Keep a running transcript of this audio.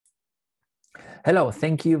Hello,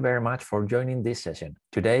 thank you very much for joining this session.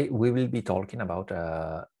 Today we will be talking about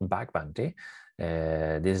bug bounty.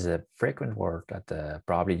 This is a frequent word that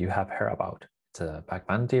probably you have heard about. It's a bug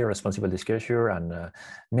bounty, responsible disclosure, and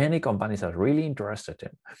many companies are really interested in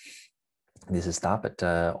this stuff, but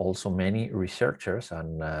also many researchers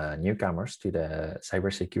and newcomers to the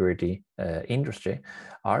cybersecurity industry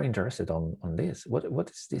are interested on this. What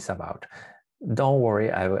is this about? Don't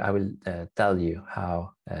worry, I will tell you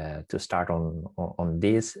how to start on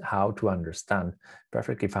this, how to understand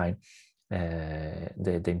perfectly fine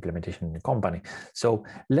the implementation in the company. So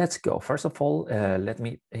let's go. First of all, let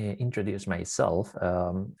me introduce myself.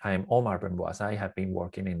 I'm Omar Benboas. I have been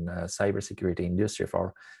working in the cybersecurity industry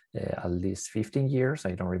for at least 15 years.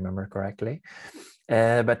 I don't remember correctly.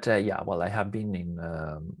 But yeah, well, I have been in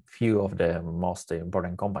few of the most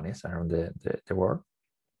important companies around the world,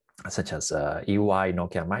 such as EY,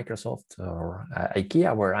 Nokia, Microsoft, or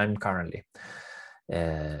IKEA, where I'm currently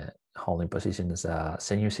holding position as a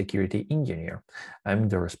senior security engineer. I'm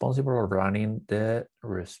the responsible of running the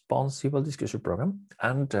responsible disclosure program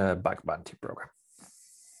and bug bounty program.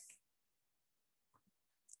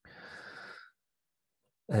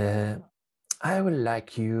 I would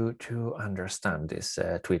like you to understand this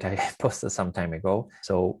tweet I posted some time ago.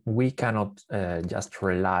 So we cannot just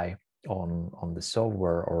rely on the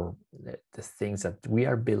software or the things that we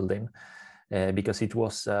are building because it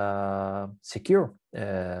was secure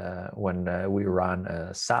when we ran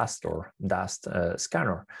a SAST or DAST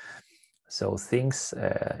scanner. So things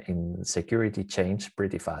in security change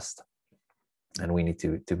pretty fast, and we need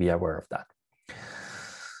to be aware of that.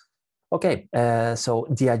 Okay, so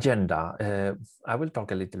the agenda. I will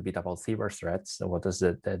talk a little bit about cyber threats. So what is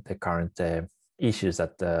the current issues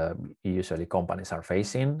that usually companies are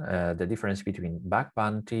facing, the difference between bug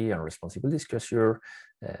bounty and responsible disclosure,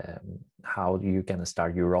 how you can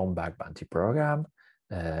start your own bug bounty program,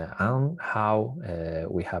 and how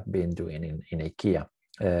we have been doing in IKEA.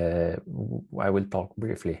 I will talk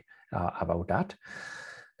briefly about that,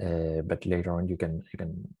 but later on you can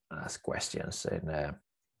ask questions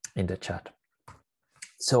in the chat.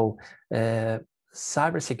 So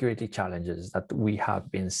cybersecurity challenges that we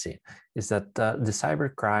have been seeing is that the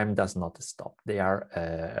cybercrime does not stop. They are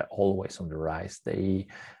always on the rise. They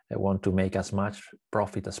want to make as much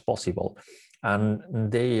profit as possible, and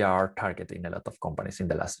they are targeting a lot of companies in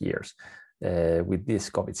the last years. With this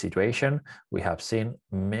COVID situation, we have seen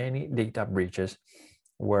many data breaches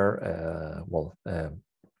where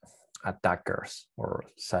attackers or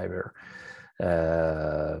cyber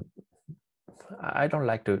I don't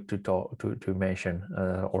like to mention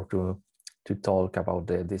or to talk about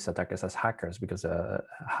these attackers as hackers, because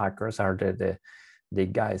hackers are the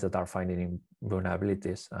guys that are finding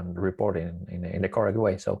vulnerabilities and reporting in the correct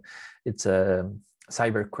way. So it's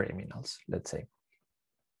cyber criminals, let's say.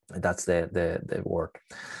 That's the word.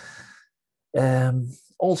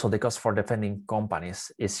 Also, the cost for defending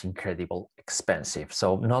companies is incredibly expensive.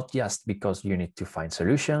 So not just because you need to find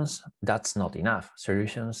solutions, that's not enough.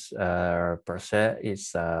 Solutions per se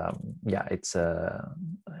is,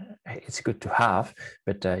 it's good to have,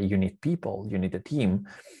 but you need people, you need a team,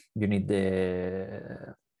 you need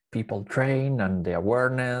the people trained and the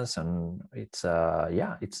awareness, and it's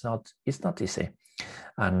not easy.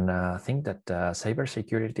 And I think that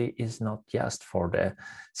cybersecurity is not just for the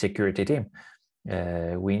security team.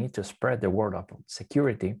 We need to spread the word about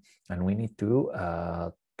security, and we need to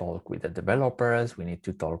talk with the developers, we need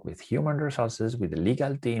to talk with human resources, with the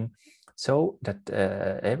legal team, so that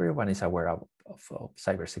everyone is aware of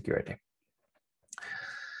cybersecurity.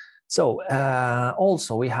 So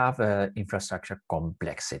also we have infrastructure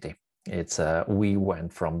complexity. It's we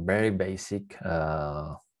went from very basic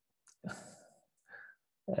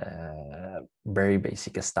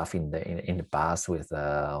stuff in the past with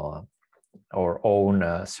our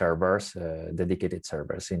own servers, dedicated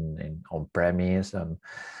servers in on-premise, and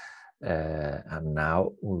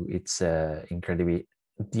now it's incredibly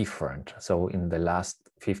different. So in the last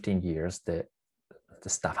 15 years, the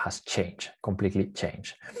stuff has changed, completely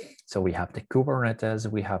changed. So we have the Kubernetes,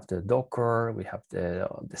 we have the Docker, we have the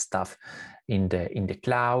stuff in the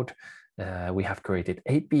cloud. We have created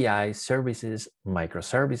API services,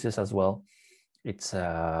 microservices as well. It's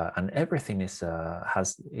and everything is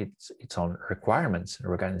has its own requirements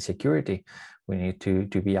regarding security. We need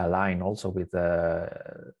to be aligned also with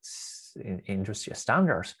industry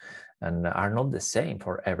standards, and are not the same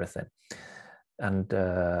for everything. And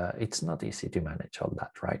it's not easy to manage all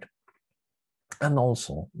that, right? And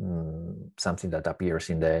also something that appears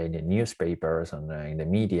in the newspapers and in the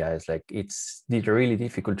media is like it's really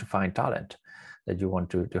difficult to find talent that you want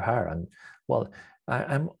to hire. And well,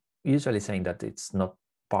 I'm usually saying that it's not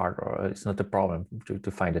part, or it's not a problem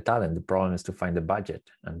to find the talent. The problem is to find the budget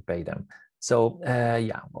and pay them. So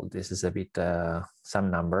yeah, well, this is a bit some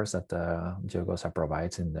numbers that Geogosa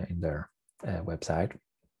provides in their website.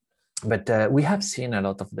 But we have seen a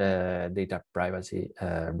lot of the data privacy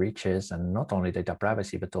breaches, and not only data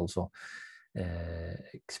privacy, but also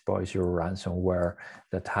exposure ransomware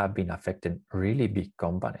that have been affecting really big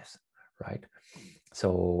companies, right?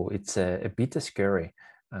 So it's a bit scary,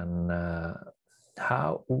 and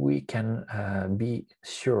how we can be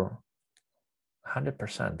sure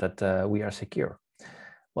 100% that we are secure.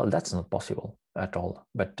 Well, that's not possible at all,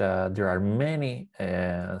 but there are many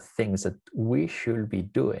things that we should be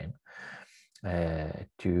doing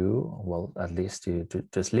to, well, at least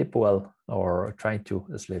to sleep well, or try to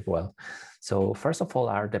sleep well. So first of all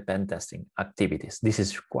are the pen testing activities. This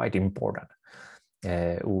is quite important.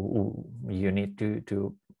 You need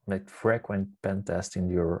to make frequent pen tests in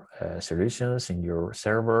your solutions, in your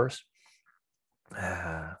servers,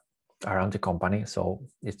 around the company. So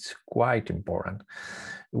it's quite important.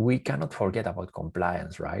 We cannot forget about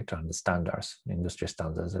compliance, right? And the standards, industry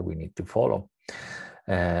standards that we need to follow.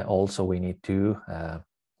 Also, we need to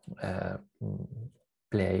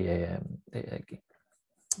play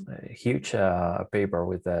a huge paper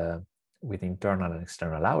with internal and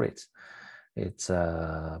external audits. It's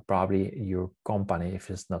probably your company, if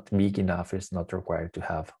it's not big enough, is not required to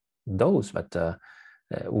have those, but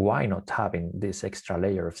why not having this extra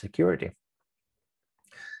layer of security?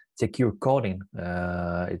 Secure coding,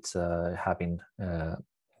 it's having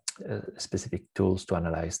specific tools to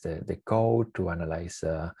analyze the code, to analyze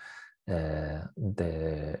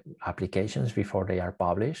the applications before they are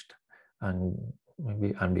published and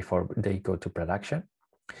before they go to production.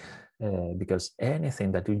 Because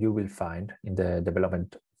anything that you will find in the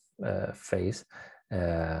development phase,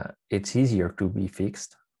 it's easier to be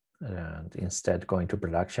fixed, and instead going to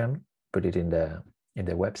production, put it in the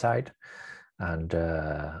website, and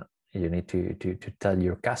you need to tell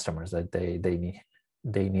your customers that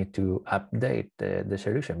they need to update the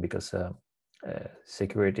solution, because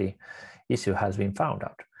security issue has been found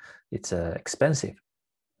out. It's expensive.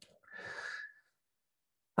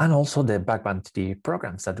 And also the bug bounty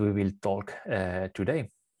programs that we will talk today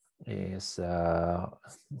is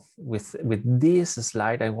with this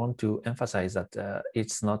slide. I want to emphasize that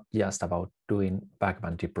it's not just about doing bug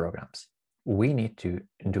bounty programs. We need to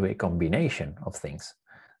do a combination of things.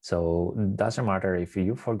 So it doesn't matter if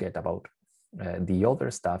you forget about the other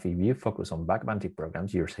stuff. If you focus on bug bounty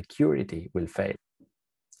programs, your security will fail.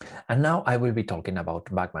 And now I will be talking about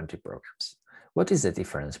bug bounty programs. What is the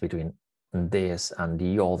difference between this and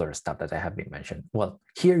the other stuff that I have been mentioned? Well,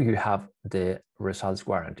 here you have the results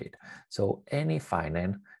guaranteed. So any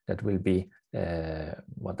finding that will be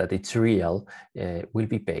that it's real will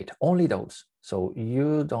be paid. Only those. So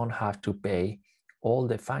you don't have to pay all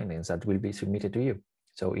the findings that will be submitted to you.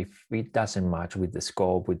 So if it doesn't match with the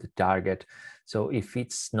scope, with the target, so if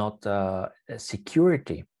it's not a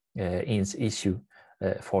security issue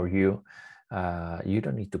for you, you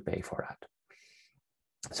don't need to pay for that.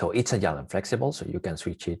 So it's agile and flexible, so you can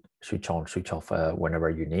switch on, switch off whenever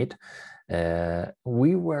you need.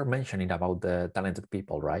 We were mentioning about the talented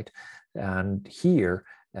people, right? And here,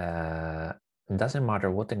 it doesn't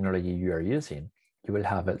matter what technology you are using, you will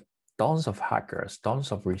have tons of hackers,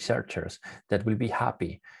 tons of researchers that will be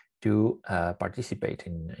happy to participate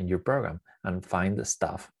in your program and find the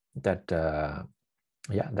stuff that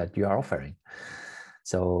that you are offering.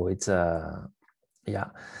 So it's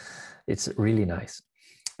it's really nice.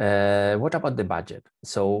 What about the budget?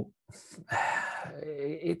 So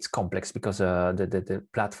it's complex because the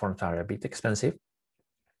platforms are a bit expensive.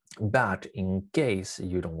 But in case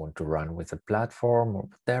you don't want to run with a platform or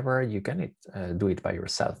whatever, you can do it by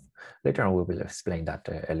yourself. Later on, we will explain that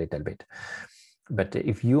a little bit. But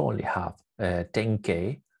if you only have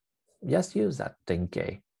 10K, just use that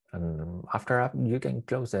 10K. And after you can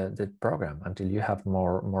close the program until you have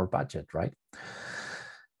more budget, right?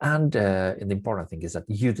 And the important thing is that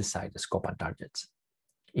you decide the scope and targets.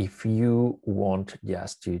 If you want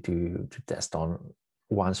just to test on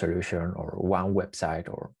one solution or one website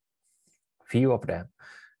or few of them,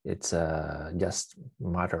 it's just a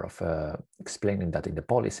matter of explaining that in the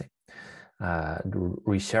policy. The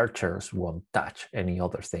researchers won't touch any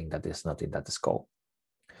other thing that is not in that scope.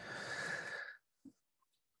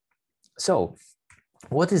 So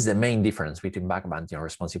what is the main difference between bug bounty and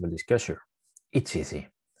responsible disclosure? It's easy.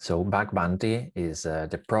 So bug bounty is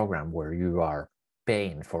the program where you are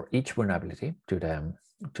paying for each vulnerability to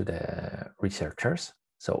the researchers.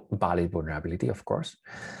 So valid vulnerability, of course.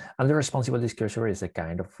 And the responsible disclosure is a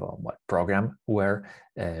kind of program where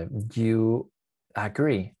you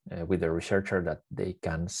agree with the researcher that they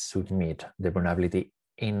can submit the vulnerability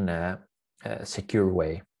in a secure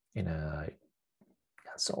way.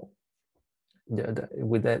 So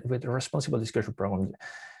with the responsible disclosure program,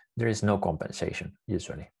 there is no compensation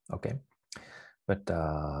usually. Okay, but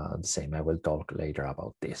the same, I will talk later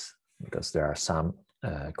about this, because there are some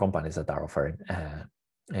companies that are offering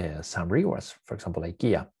some rewards, for example,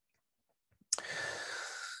 IKEA.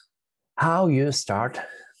 How you start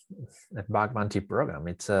a bug bounty program?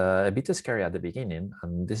 It's a bit scary at the beginning,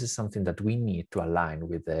 and this is something that we need to align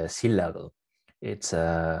with the C-level. It's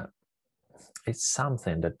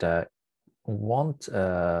something that won't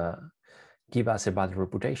give us a bad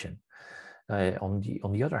reputation. On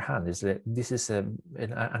the other hand, this is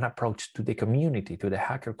an approach to the community, to the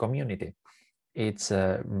hacker community. It's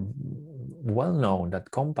well known that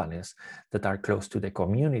companies that are close to the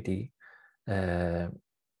community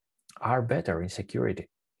are better in security.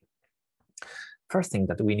 First thing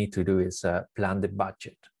that we need to do is plan the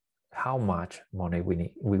budget. How much money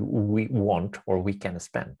we want or we can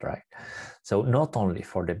spend, right? So not only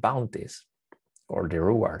for the bounties or the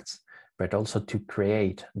rewards, but also to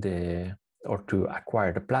create or to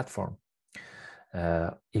acquire the platform.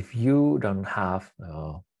 If you don't have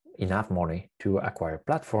enough money to acquire a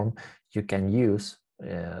platform, you can use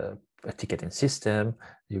a ticketing system,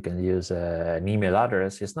 you can use an email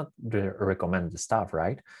address. It's not the recommended stuff,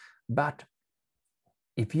 right? But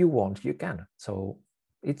if you want, you can. So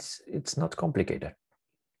it's not complicated.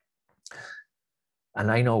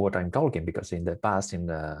 And I know what I'm talking, because in the past,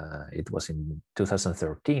 it was in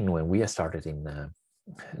 2013 when we started in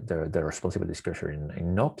the responsible disclosure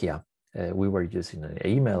in Nokia. We were using an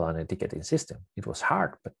email and a ticketing system. It was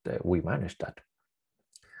hard, but we managed that.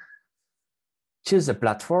 Choose a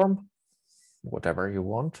platform, whatever you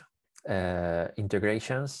want.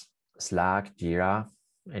 Integrations, Slack, Jira,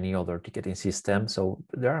 any other ticketing system. So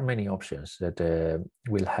there are many options that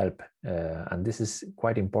will help. And this is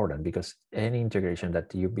quite important, because any integration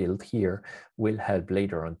that you build here will help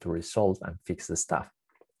later on to resolve and fix the stuff.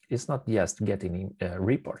 It's not just getting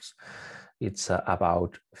reports. It's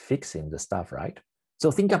about fixing the stuff, right?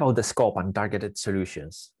 So think about the scope and targeted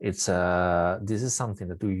solutions. This is something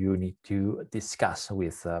that you need to discuss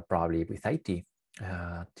with probably with IT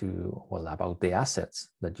about the assets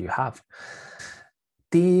that you have.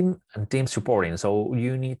 Team and team supporting. So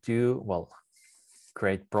you need to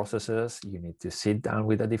create processes. You need to sit down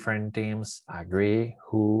with the different teams, agree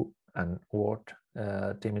who and what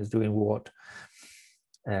team is doing what.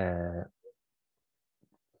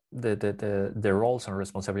 The roles and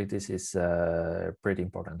responsibilities is pretty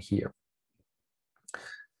important here.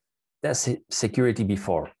 That's security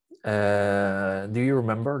before. Do you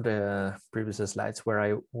remember the previous slides where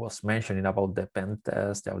I was mentioning about the pen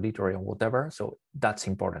test, the auditory, and whatever? So that's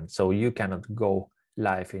important. So you cannot go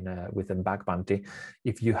live with a bug bounty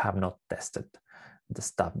if you have not tested the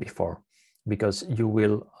stuff before, because you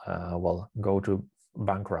will go to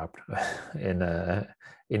bankrupt in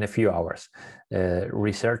a few hours.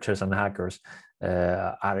 Researchers and hackers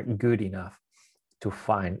are good enough to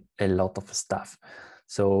find a lot of stuff.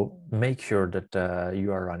 So make sure that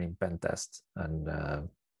you are running pen tests and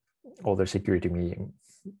other security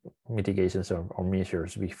mitigations or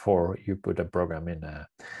measures before you put a program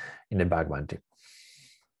in a bug bounty.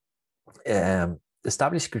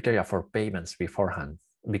 Establish criteria for payments beforehand,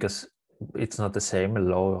 because it's not the same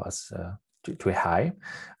low as to a high,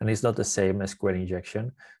 and it's not the same as SQL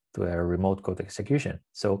injection to a remote code execution.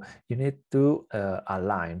 So you need to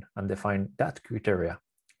align and define that criteria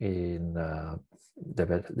in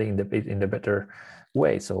the better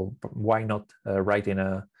way. So why not write in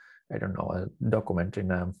a document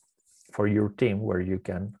for your team where you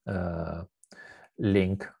can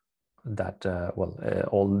link that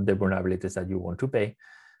all the vulnerabilities that you want to pay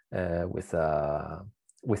with a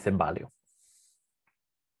value.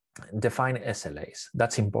 Define SLAs.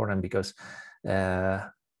 That's important, because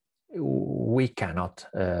we cannot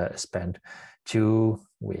spend 2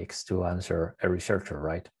 weeks to answer a researcher,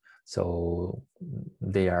 right? So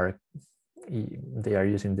they are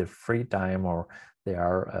using their free time, or they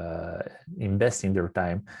are investing their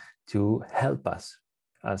time to help us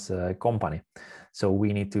as a company. So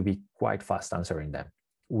we need to be quite fast answering them.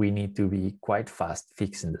 We need to be quite fast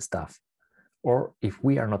fixing the stuff. Or if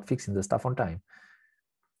we are not fixing the stuff on time,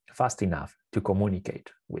 fast enough to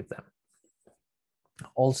communicate with them.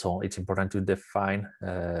 Also, it's important to define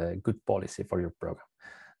a good policy for your program.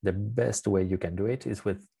 The best way you can do it is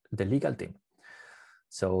with the legal team.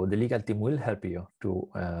 So the legal team will help you to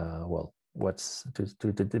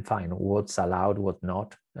to define what's allowed, what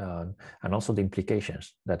not, and also the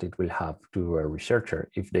implications that it will have to a researcher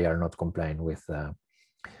if they are not complying with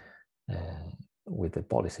the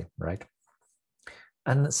policy, right?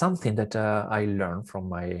 And something that I learned from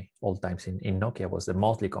my old times in Nokia was the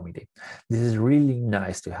monthly committee. This is really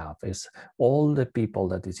nice to have. Is all the people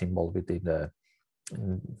that is involved with the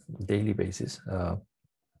daily basis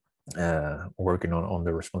working on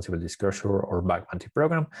the responsible disclosure or bug bounty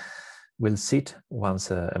program will sit once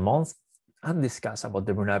a month and discuss about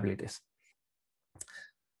the vulnerabilities.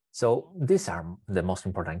 So these are the most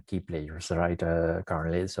important key players, right,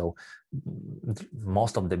 currently. So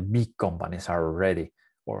most of the big companies are already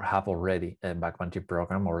or have already a bug bounty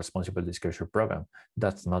program or responsible disclosure program.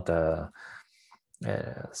 That's not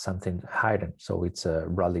something hidden, so it's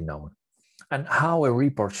broadly known. And how a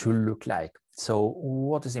report should look like. So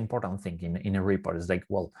what is the important thing in a report is like,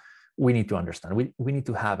 well, we need to understand, we need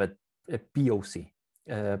to have a POC,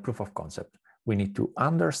 proof of concept. We need to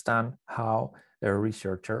understand how a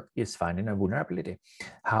researcher is finding a vulnerability,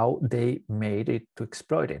 how they made it to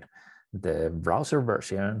exploit it, the browser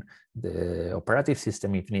version, the operative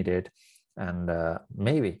system if needed, and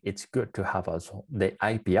maybe it's good to have also the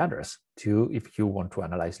IP address too if you want to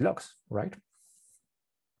analyze logs, right?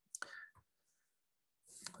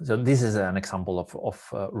 So this is an example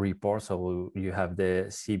of report. So you have the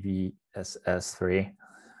CVSS3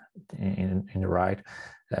 in the right,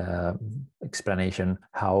 explanation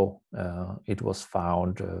how it was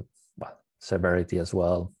found, severity as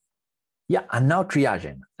well. Yeah, and now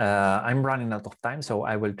triaging. I'm running out of time, so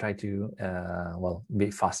I will try to be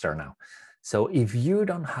faster now. So if you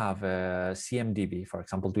don't have a CMDB, for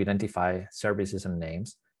example, to identify services and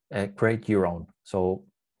names, create your own. So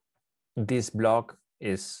this blog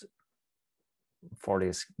is for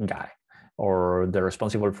this guy, or the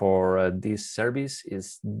responsible for this service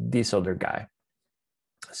is this other guy.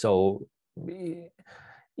 So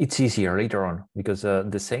it's easier later on because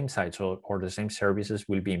the same sites or the same services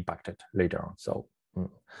will be impacted later on. So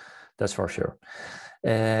that's for sure.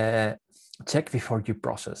 Check before you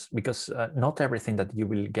process, because not everything that you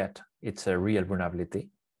will get, it's a real vulnerability.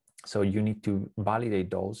 So you need to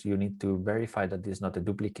validate those. You need to verify that it's not a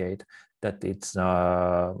duplicate, that it's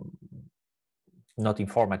not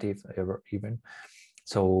informative ever even.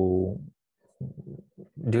 So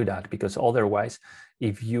do that, because otherwise,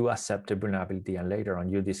 if you accept a vulnerability and later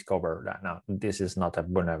on you discover that now this is not a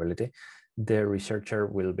vulnerability, the researcher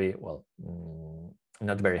will be, well,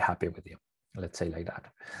 not very happy with you, let's say like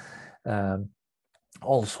that.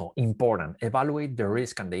 Also important, evaluate the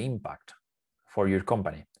risk and the impact for your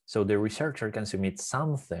company. So the researcher can submit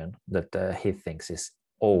something that he thinks is,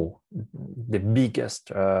 the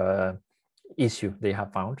biggest issue they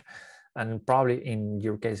have found. And probably in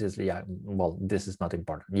your cases, yeah, well, this is not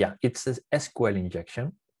important. Yeah, it's an SQL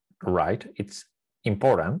injection, right? It's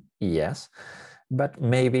important, yes, but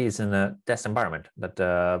maybe it's in a test environment that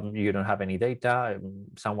you don't have any data,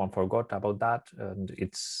 someone forgot about that, and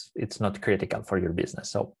it's not critical for your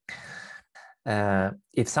business. So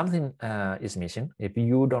if something is missing, if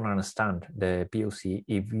you don't understand the POC,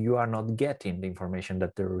 if you are not getting the information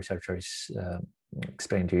that the researcher is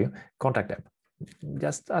explaining to you, contact them.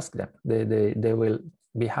 Just ask them. They will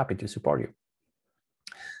be happy to support you.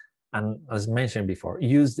 And as mentioned before,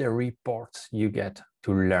 use the reports you get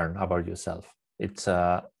to learn about yourself. It's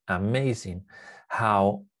amazing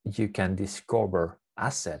how you can discover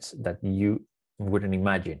assets that you wouldn't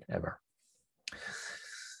imagine ever.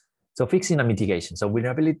 So fixing and mitigation. So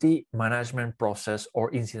vulnerability management process or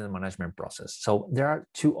incident management process. So there are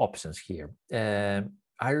two options here.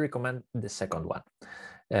 I recommend the second one.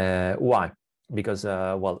 Why? Because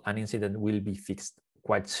well, an incident will be fixed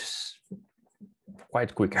quite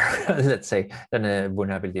quicker, let's say, than a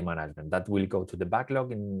vulnerability management. That will go to the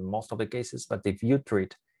backlog in most of the cases. But if you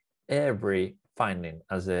treat every finding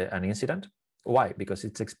as an incident, why? Because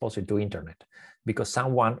it's exposed to internet, because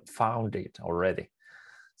someone found it already.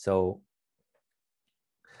 So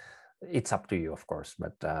it's up to you, of course,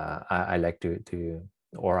 but I like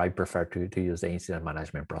or I prefer to use the incident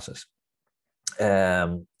management process.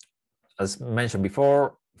 As mentioned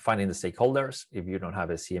before, finding the stakeholders. If you don't have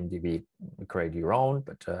a CMDB, create your own,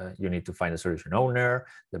 but you need to find a solution owner,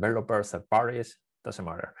 developers, third parties, doesn't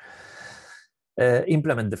matter.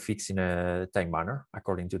 Implement the fix in a time manner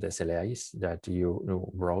according to the SLAs that you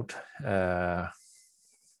wrote.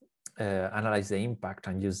 Analyze the impact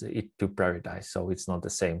and use it to prioritize. So it's not the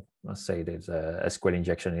same. Let's say there's a SQL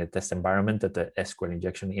injection in a test environment that the SQL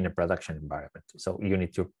injection in a production environment. So you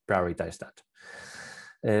need to prioritize that.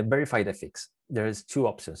 Verify the fix. There's two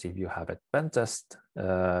options if you have a pen test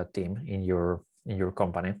team in your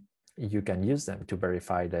company. you can use them to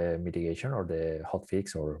verify the mitigation or the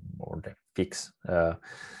hotfix or the fix.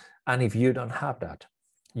 And if you don't have that,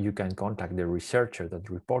 you can contact the researcher that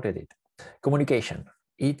reported it. Communication.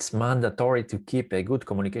 It's mandatory to keep a good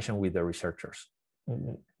communication with the researchers.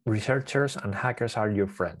 Researchers and hackers are your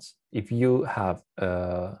friends. If you have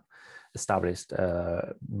established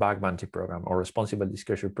a bug bounty program or responsible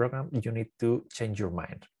disclosure program, you need to change your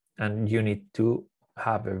mind and you need to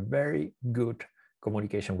have a very good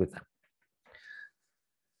communication with them.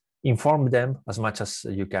 Inform them as much as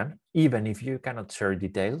you can, even if you cannot share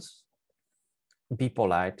details. Be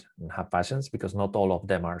polite and have patience, because not all of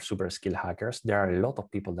them are super skilled hackers. There are a lot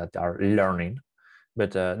of people that are learning,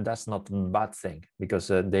 but that's not a bad thing, because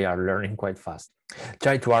they are learning quite fast.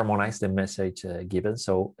 Try to harmonize the message given,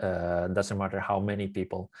 so it doesn't matter how many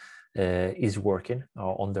people is working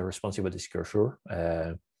on the responsible disclosure,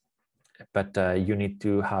 but you need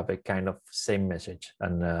to have a kind of same message,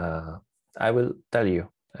 and I will tell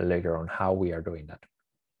you later on how we are doing that.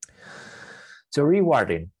 So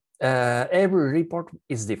rewarding. Every report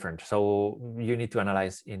is different, so you need to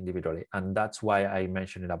analyze individually, and that's why I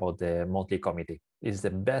mentioned it about the monthly committee. It's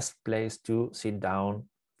the best place to sit down,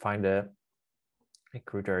 find a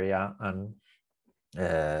criteria, and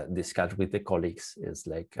discuss with the colleagues. It's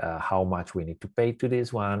like how much we need to pay to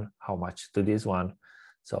this one, how much to this one.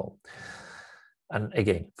 So, and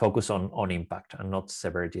again, focus on impact and not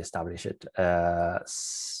severity. Establish it.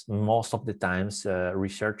 Most of the times,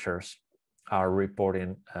 researchers are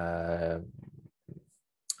reporting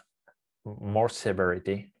more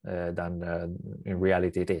severity than in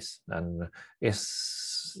reality it is, and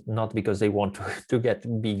it's not because they want to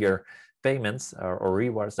get bigger payments or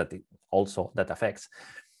rewards that affects,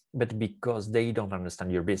 but because they don't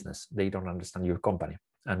understand your business, they don't understand your company,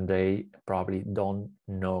 and they probably don't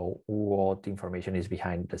know what information is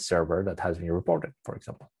behind the server that has been reported, for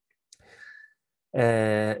example.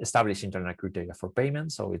 Establish internal criteria for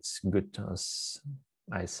payment. So it's good, as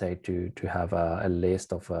I say, to have a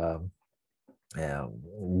list of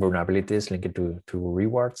vulnerabilities linked to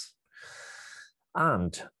rewards.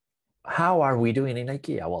 And how are we doing in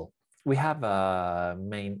IKEA? Well, we have a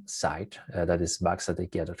main site that is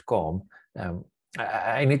bugs@ikea.com.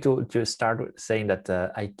 I need to start saying that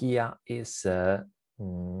IKEA is a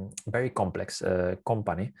very complex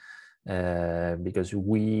company, because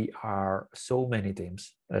we are so many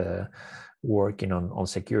teams working on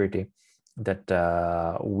security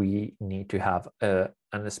that we need to have a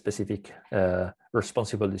specific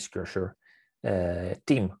responsible disclosure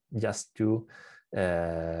team just to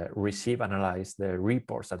receive, analyze the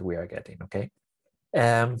reports that we are getting, okay?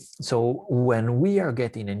 So when we are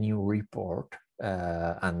getting a new report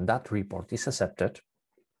and that report is accepted,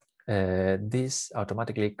 this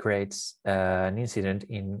automatically creates an incident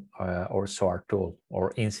in our SOAR tool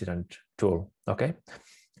or incident tool, okay?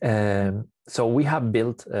 So we have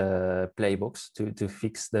built playbooks to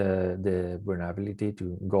fix the vulnerability,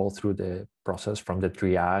 to go through the process from the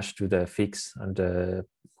triage to the fix and the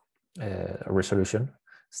resolution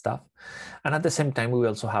stuff. And at the same time, we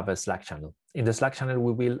also have a Slack channel. In the Slack channel,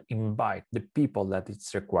 we will invite the people that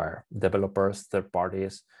it's required, developers, third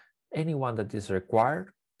parties, anyone that is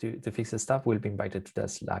required to fix the stuff will be invited to the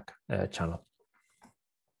Slack channel.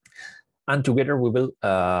 And together we will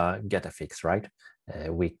get a fix, right?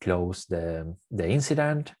 We close the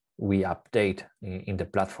incident, we update in the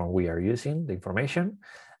platform we are using the information,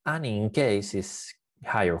 and in case it's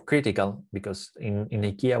high or critical, because in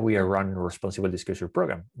IKEA we are running a responsible disclosure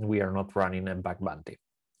program, we are not running a bug bounty.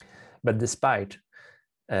 But despite,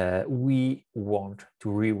 we want to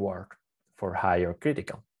reward for high or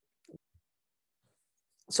critical.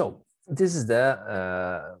 So this is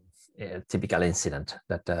the typical incident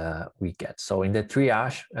that we get. So in the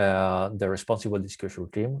triage, the responsible disclosure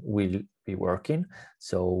team will be working.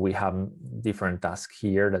 So we have different tasks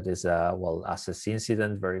here. That is, well, assess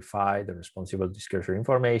incident, verify the responsible disclosure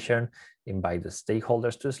information, invite the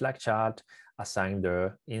stakeholders to Slack chat, assign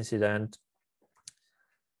the incident.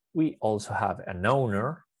 We also have an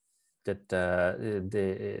owner that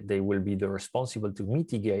they will be the responsible to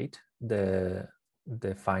mitigate the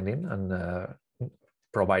finding and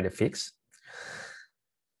provide a fix.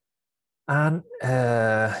 And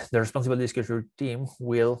the responsible disclosure team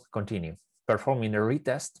will continue performing a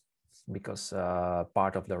retest, because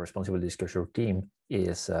part of the responsible disclosure team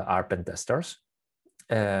is our pen testers.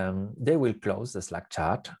 They will close the Slack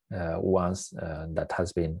chat once that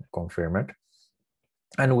has been confirmed.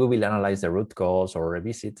 And we will analyze the root cause or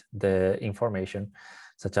revisit the information,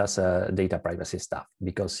 such as data privacy stuff,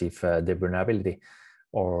 because if the vulnerability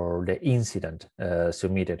or the incident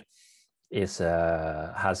submitted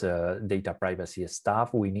has a data privacy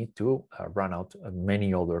staff, we need to run out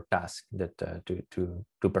many other tasks that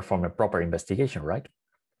to perform a proper investigation, right?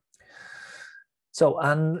 So,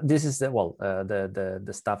 and this is the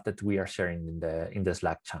stuff that we are sharing in the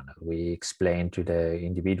Slack channel. We explain to the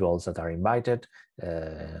individuals that are invited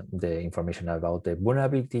the information about the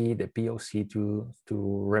vulnerability, the POC to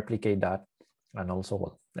replicate that, and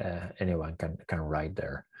also anyone can write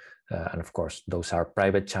there. And of course, those are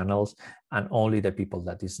private channels, and only the people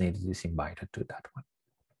that is needed is invited to that one.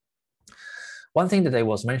 One thing that I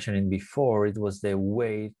was mentioning before, it was the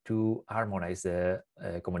way to harmonize the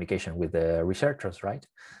communication with the researchers, right?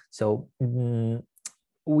 So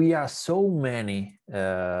we are so many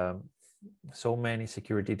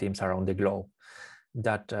security teams around the globe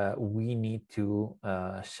that we need to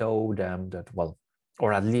show them that, well,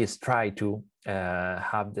 or at least try to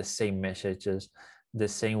have the same messages, the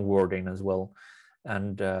same wording as well.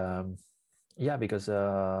 And yeah, because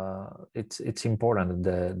it's important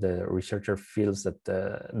that the researcher feels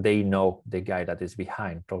that they know the guy that is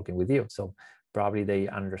behind talking with you. So probably they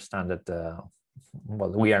understand that,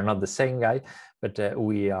 well, we are not the same guy, but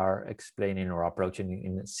we are explaining or approaching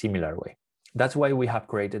in a similar way. That's why we have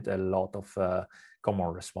created a lot of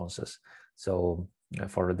common responses. So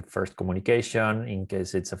for the first communication, in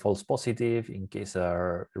case it's a false positive, in case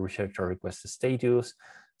a researcher requests a status.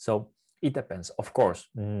 So it depends. Of course,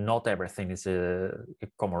 not everything is a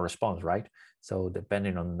common response, right? So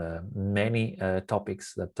depending on the many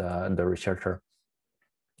topics that the researcher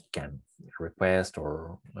can request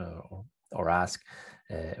or ask,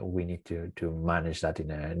 we need to manage that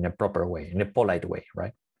in a proper way, in a polite way,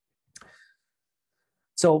 right?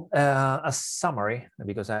 So a summary,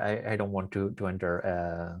 because I don't want to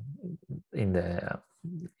enter in the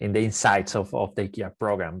insights of the IKEA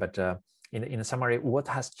program, but in a summary, what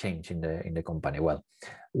has changed in the company? Well,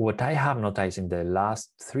 what I have noticed in the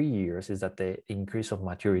last 3 years is that the increase of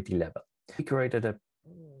maturity level. We created a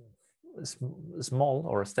small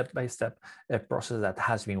or step-by-step process that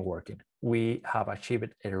has been working. We have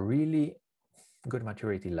achieved a really good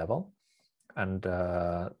maturity level, and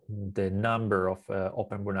the number of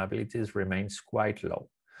open vulnerabilities remains quite low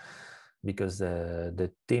because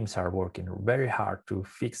the teams are working very hard to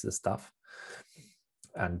fix the stuff.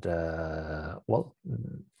 And well,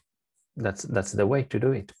 that's the way to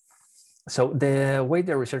do it. So the way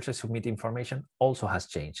the researchers submit information also has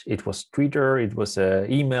changed. It was Twitter, it was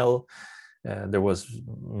email, there was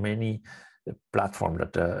many platform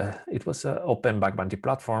that it was an open bug bounty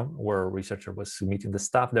platform where researcher was submitting the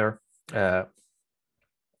stuff there.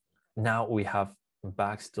 Now we have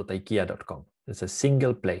bugs.ikea.com. It's a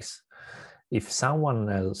single place. If someone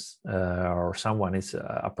else or someone is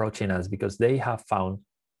approaching us because they have found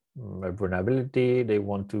a vulnerability, they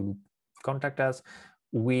want to contact us,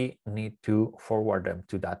 we need to forward them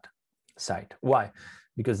to that site. Why?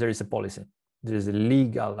 Because there is a policy. There is a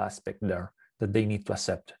legal aspect there that they need to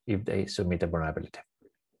accept if they submit a vulnerability.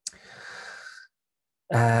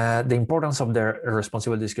 The importance of the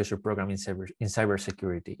responsible disclosure program in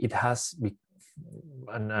cybersecurity. It has,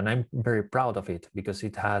 and I'm very proud of it because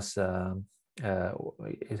it has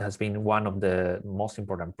been one of the most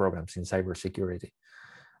important programs in cybersecurity.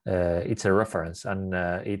 It's a reference, and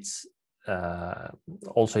it's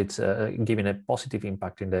also giving a positive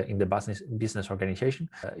impact in the business organization.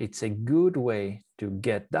 It's a good way to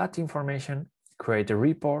get that information, create a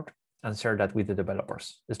report, and share that with the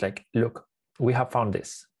developers. It's like, look, we have found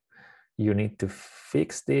this. You need to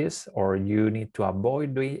fix this, or you need to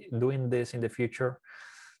avoid doing this in the future.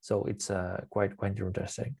 So it's quite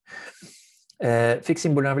interesting.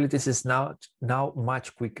 Fixing vulnerabilities is now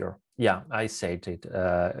much quicker. Yeah, I said it.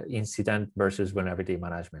 Incident versus vulnerability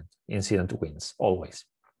management. Incident wins always.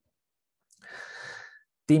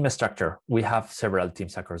 Team structure. We have several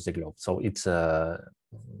teams across the globe, so it's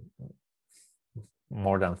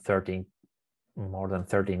more than 13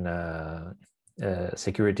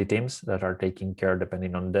 security teams that are taking care,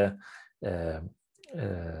 depending on the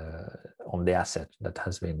asset that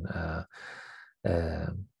has been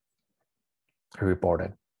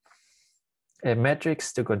reported.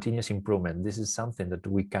 Metrics to continuous improvement. This is something that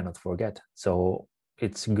we cannot forget. So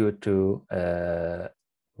it's good to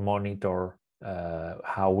monitor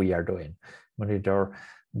how we are doing, monitor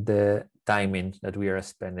the timing that we are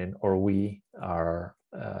spending or we are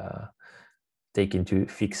taking to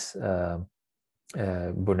fix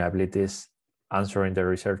vulnerabilities, answering the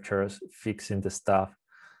researchers, fixing the stuff.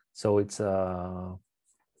 So it's and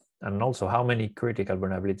also how many critical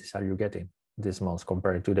vulnerabilities are you getting this month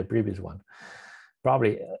compared to the previous one?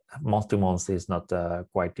 Probably month to month is not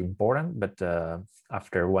quite important, but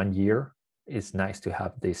after 1 year, it's nice to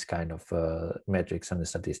have this kind of metrics and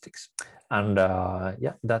statistics. And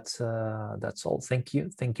yeah, that's all. Thank you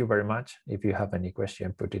very much. If you have any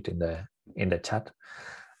question, put it in the chat,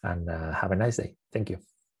 and have a nice day. Thank you.